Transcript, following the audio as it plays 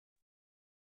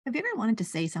Have you ever wanted to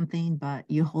say something, but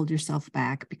you hold yourself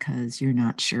back because you're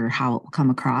not sure how it will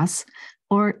come across?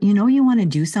 Or you want to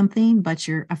do something, but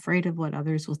you're afraid of what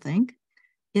others will think?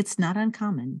 It's not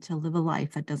uncommon to live a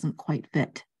life that doesn't quite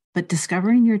fit, but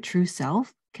discovering your true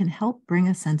self can help bring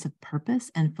a sense of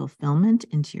purpose and fulfillment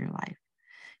into your life.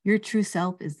 Your true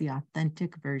self is the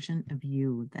authentic version of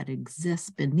you that exists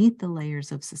beneath the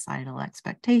layers of societal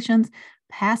expectations,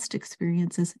 past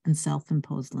experiences, and self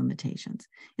imposed limitations.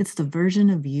 It's the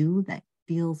version of you that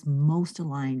feels most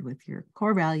aligned with your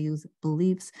core values,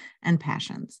 beliefs, and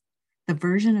passions. The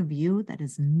version of you that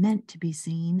is meant to be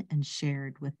seen and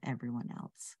shared with everyone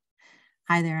else.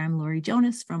 Hi there, I'm Lori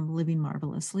Jonas from Living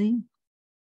Marvelously,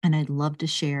 and I'd love to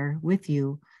share with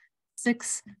you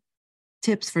 6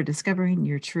 tips for discovering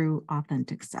your true,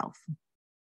 authentic self.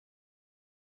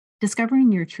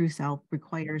 Discovering your true self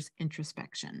requires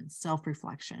introspection, self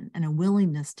reflection, and a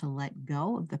willingness to let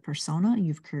go of the persona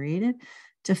you've created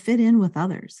to fit in with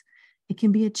others. It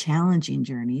can be a challenging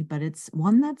journey, but it's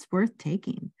one that's worth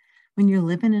taking. When you're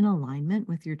living in alignment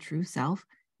with your true self,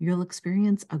 you'll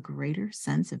experience a greater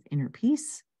sense of inner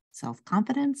peace, self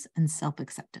confidence, and self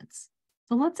acceptance.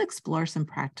 So let's explore some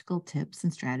practical tips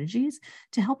and strategies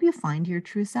to help you find your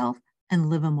true self and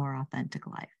live a more authentic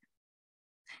life.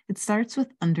 It starts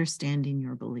with understanding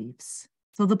your beliefs.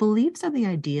 So, the beliefs are the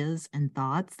ideas and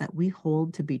thoughts that we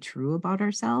hold to be true about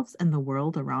ourselves and the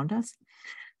world around us.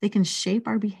 They can shape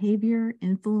our behavior,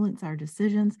 influence our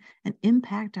decisions, and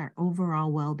impact our overall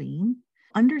well being.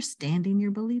 Understanding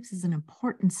your beliefs is an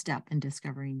important step in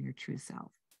discovering your true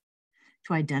self.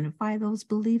 To identify those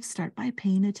beliefs, start by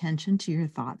paying attention to your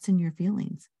thoughts and your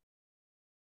feelings.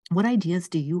 What ideas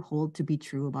do you hold to be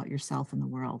true about yourself and the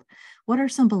world? What are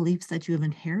some beliefs that you have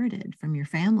inherited from your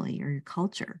family or your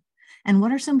culture? And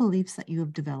what are some beliefs that you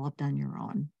have developed on your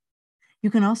own? You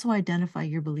can also identify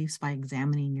your beliefs by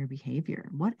examining your behavior.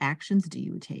 What actions do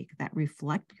you take that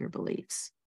reflect your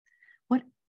beliefs? What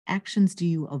actions do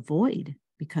you avoid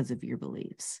because of your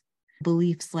beliefs?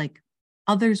 Beliefs like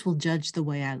others will judge the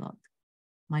way I look.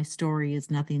 My story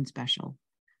is nothing special.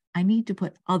 I need to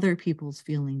put other people's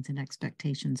feelings and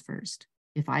expectations first.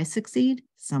 If I succeed,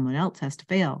 someone else has to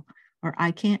fail, or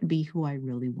I can't be who I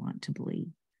really want to believe.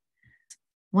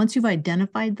 Once you've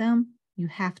identified them, you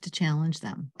have to challenge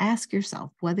them. Ask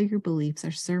yourself whether your beliefs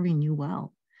are serving you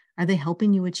well. Are they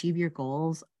helping you achieve your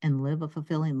goals and live a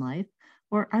fulfilling life,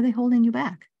 or are they holding you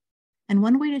back? And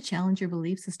one way to challenge your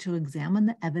beliefs is to examine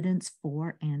the evidence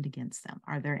for and against them.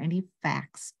 Are there any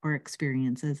facts or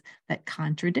experiences that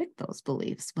contradict those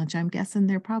beliefs, which I'm guessing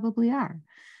there probably are?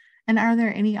 And are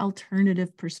there any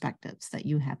alternative perspectives that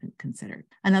you haven't considered?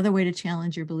 Another way to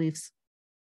challenge your beliefs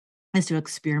is to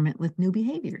experiment with new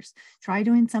behaviors. Try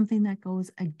doing something that goes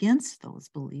against those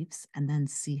beliefs and then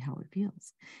see how it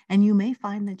feels. And you may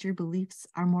find that your beliefs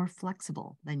are more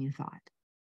flexible than you thought.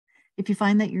 If you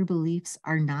find that your beliefs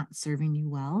are not serving you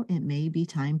well, it may be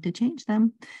time to change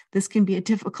them. This can be a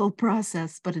difficult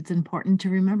process, but it's important to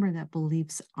remember that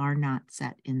beliefs are not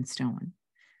set in stone.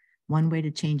 One way to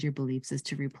change your beliefs is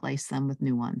to replace them with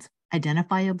new ones.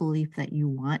 Identify a belief that you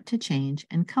want to change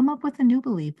and come up with a new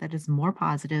belief that is more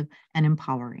positive and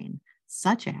empowering,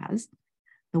 such as,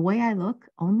 the way I look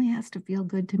only has to feel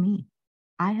good to me.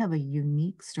 I have a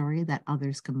unique story that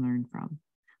others can learn from.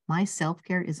 My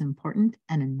self-care is important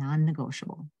and a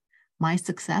non-negotiable. My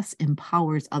success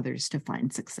empowers others to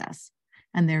find success.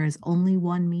 And there is only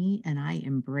one me, and I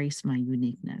embrace my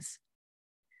uniqueness.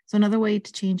 So another way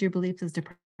to change your beliefs is to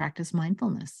practice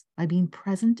mindfulness by being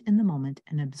present in the moment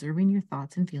and observing your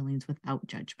thoughts and feelings without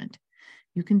judgment.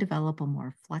 You can develop a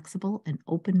more flexible and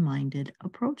open-minded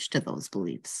approach to those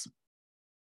beliefs.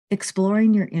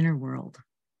 Exploring your inner world.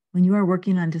 When you are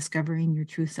working on discovering your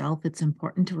true self, it's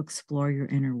important to explore your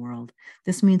inner world.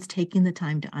 This means taking the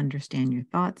time to understand your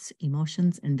thoughts,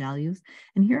 emotions, and values.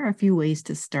 And here are a few ways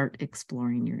to start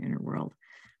exploring your inner world.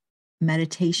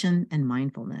 Meditation and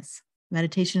mindfulness.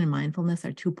 Meditation and mindfulness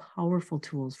are two powerful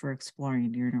tools for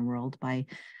exploring your inner world. By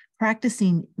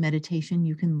practicing meditation,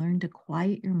 you can learn to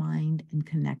quiet your mind and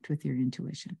connect with your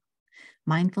intuition.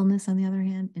 Mindfulness, on the other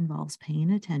hand, involves paying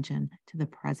attention to the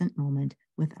present moment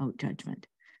without judgment.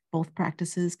 Both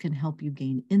practices can help you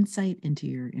gain insight into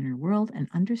your inner world and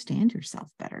understand yourself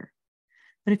better.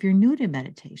 But if you're new to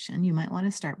meditation, you might want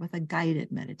to start with a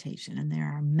guided meditation. And there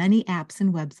are many apps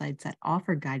and websites that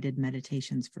offer guided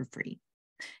meditations for free.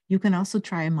 You can also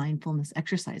try mindfulness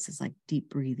exercises like deep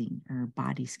breathing or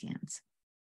body scans.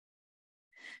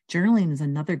 Journaling is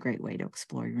another great way to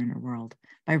explore your inner world.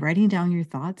 By writing down your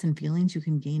thoughts and feelings, you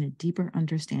can gain a deeper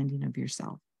understanding of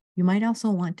yourself. You might also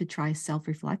want to try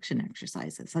self-reflection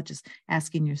exercises, such as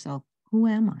asking yourself, who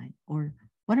am I? Or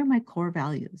What are my core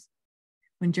values?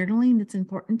 When journaling, it's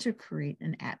important to create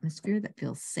an atmosphere that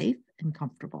feels safe and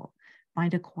comfortable.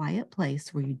 Find a quiet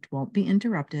place where you won't be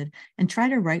interrupted and try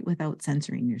to write without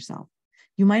censoring yourself.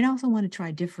 You might also want to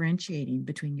try differentiating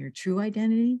between your true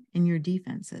identity and your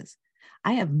defenses.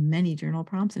 I have many journal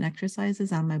prompts and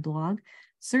exercises on my blog.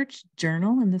 Search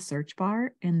journal in the search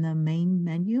bar in the main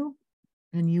menu,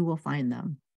 and you will find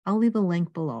them. I'll leave a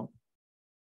link below.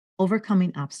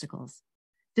 Overcoming obstacles.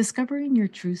 Discovering your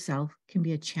true self can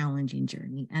be a challenging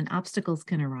journey, and obstacles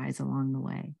can arise along the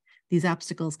way. These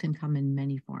obstacles can come in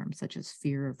many forms, such as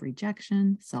fear of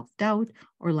rejection, self-doubt,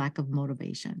 or lack of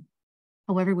motivation.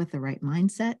 However, with the right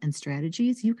mindset and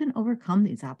strategies, you can overcome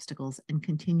these obstacles and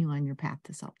continue on your path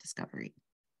to self-discovery.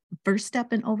 The first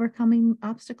step in overcoming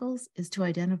obstacles is to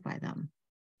identify them.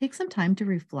 Take some time to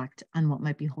reflect on what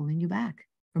might be holding you back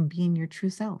from being your true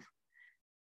self.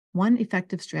 One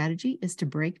effective strategy is to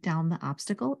break down the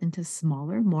obstacle into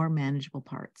smaller, more manageable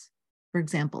parts. For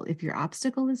example, if your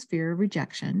obstacle is fear of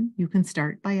rejection, you can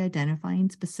start by identifying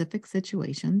specific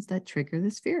situations that trigger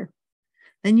this fear.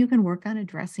 Then you can work on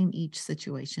addressing each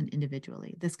situation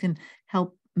individually. This can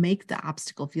help make the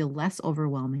obstacle feel less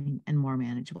overwhelming and more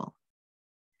manageable.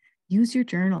 Use your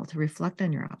journal to reflect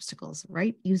on your obstacles.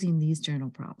 Write using these journal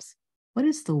prompts. What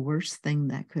is the worst thing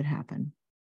that could happen?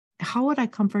 How would I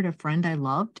comfort a friend I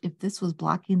loved if this was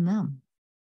blocking them?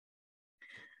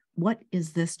 What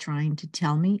is this trying to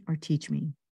tell me or teach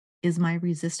me? Is my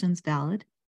resistance valid?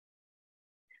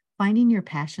 Finding your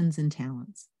passions and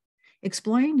talents.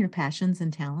 Exploring your passions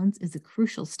and talents is a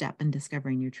crucial step in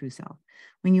discovering your true self.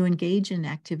 When you engage in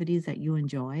activities that you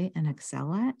enjoy and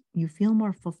excel at, you feel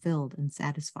more fulfilled and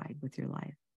satisfied with your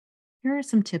life. Here are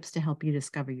some tips to help you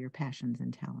discover your passions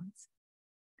and talents.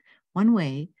 One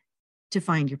way to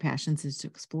find your passions is to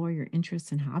explore your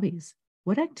interests and hobbies.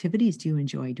 What activities do you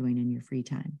enjoy doing in your free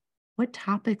time? What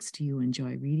topics do you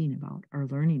enjoy reading about or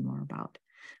learning more about?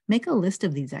 Make a list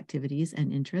of these activities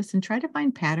and interests and try to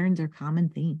find patterns or common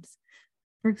themes.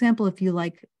 For example, if you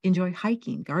enjoy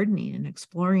hiking, gardening, and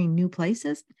exploring new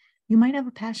places, you might have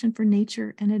a passion for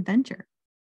nature and adventure.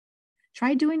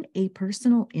 Try doing a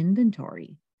personal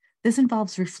inventory. This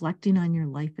involves reflecting on your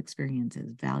life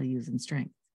experiences, values, and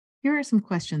strengths. Here are some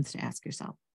questions to ask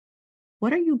yourself.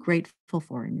 What are you grateful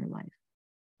for in your life?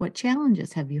 What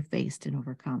challenges have you faced and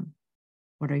overcome?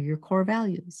 What are your core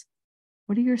values?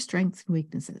 What are your strengths and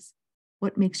weaknesses?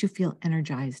 What makes you feel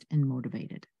energized and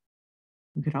motivated?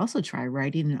 You could also try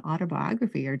writing an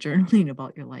autobiography or journaling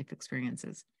about your life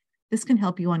experiences. This can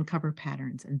help you uncover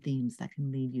patterns and themes that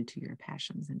can lead you to your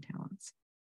passions and talents.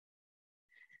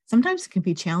 Sometimes it can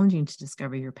be challenging to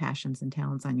discover your passions and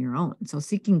talents on your own. So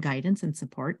seeking guidance and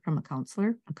support from a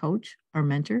counselor, a coach, or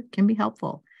mentor can be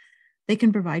helpful. They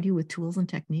can provide you with tools and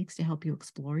techniques to help you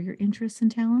explore your interests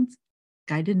and talents.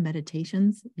 Guided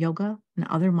meditations, yoga, and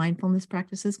other mindfulness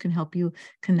practices can help you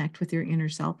connect with your inner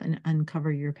self and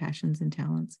uncover your passions and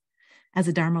talents. As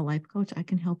a Dharma life coach, I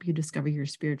can help you discover your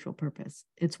spiritual purpose.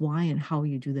 It's why and how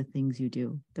you do the things you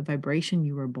do, the vibration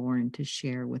you were born to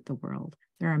share with the world.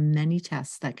 There are many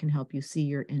tests that can help you see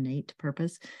your innate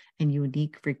purpose and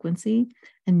unique frequency.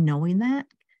 And knowing that,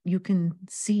 you can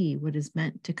see what is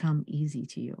meant to come easy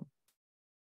to you.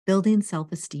 Building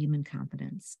self-esteem and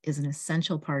confidence is an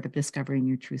essential part of discovering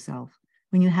your true self.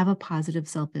 When you have a positive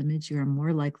self-image, you are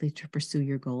more likely to pursue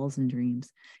your goals and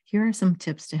dreams. Here are some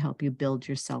tips to help you build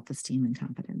your self-esteem and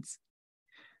confidence.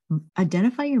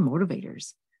 Identify your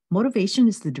motivators. Motivation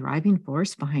is the driving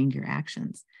force behind your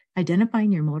actions.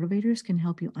 Identifying your motivators can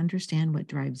help you understand what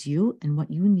drives you and what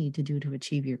you need to do to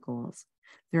achieve your goals.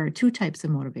 There are two types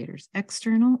of motivators,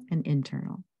 external and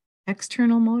internal.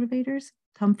 External motivators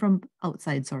come from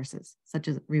outside sources, such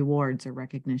as rewards or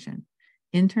recognition.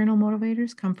 Internal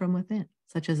motivators come from within,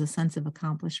 such as a sense of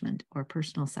accomplishment or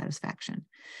personal satisfaction.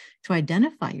 To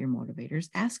identify your motivators,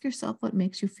 ask yourself what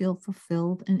makes you feel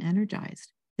fulfilled and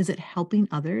energized. Is it helping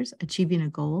others, achieving a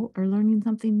goal, or learning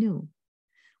something new?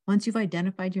 Once you've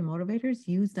identified your motivators,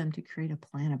 use them to create a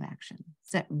plan of action,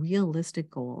 set realistic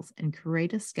goals, and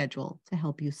create a schedule to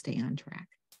help you stay on track.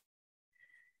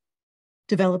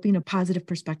 Developing a positive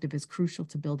perspective is crucial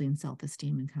to building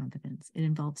self-esteem and confidence. It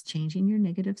involves changing your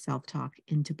negative self-talk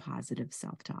into positive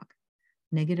self-talk.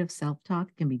 Negative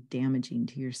self-talk can be damaging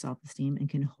to your self-esteem and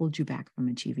can hold you back from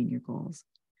achieving your goals.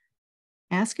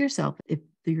 Ask yourself if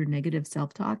your negative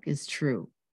self-talk is true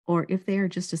or if they are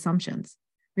just assumptions.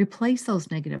 Replace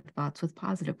those negative thoughts with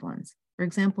positive ones. For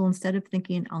example, instead of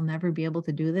thinking, I'll never be able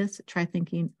to do this, try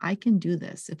thinking, I can do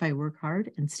this if I work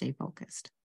hard and stay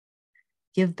focused.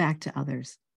 Give back to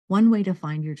others. One way to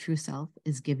find your true self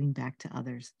is giving back to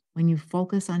others. When you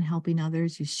focus on helping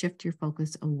others, you shift your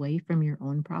focus away from your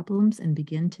own problems and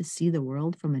begin to see the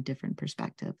world from a different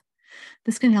perspective.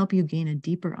 This can help you gain a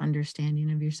deeper understanding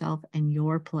of yourself and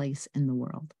your place in the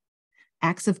world.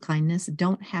 Acts of kindness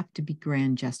don't have to be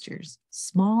grand gestures.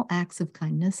 Small acts of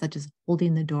kindness, such as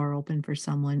holding the door open for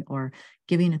someone or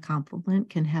giving a compliment,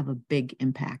 can have a big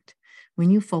impact. When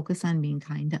you focus on being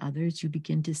kind to others, you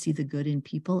begin to see the good in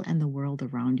people and the world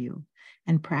around you.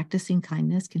 And practicing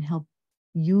kindness can help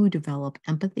you develop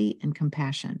empathy and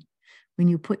compassion. When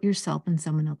you put yourself in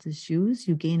someone else's shoes,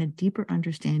 you gain a deeper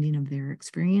understanding of their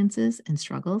experiences and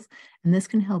struggles, and this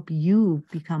can help you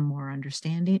become more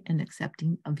understanding and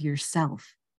accepting of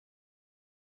yourself.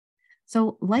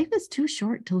 So, life is too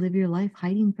short to live your life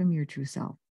hiding from your true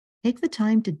self. Take the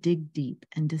time to dig deep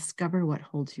and discover what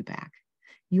holds you back.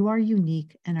 You are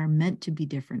unique and are meant to be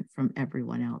different from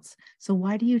everyone else. So,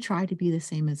 why do you try to be the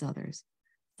same as others?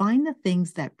 Find the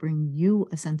things that bring you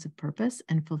a sense of purpose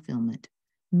and fulfillment.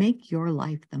 Make your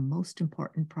life the most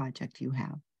important project you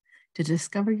have. To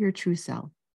discover your true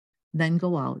self, then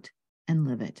go out and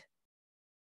live it.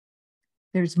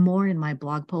 There's more in my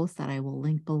blog post that I will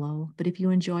link below, but if you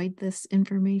enjoyed this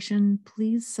information,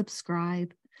 please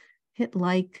subscribe, hit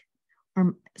like,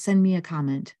 or send me a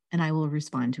comment, and I will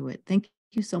respond to it. Thank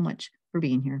you so much for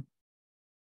being here.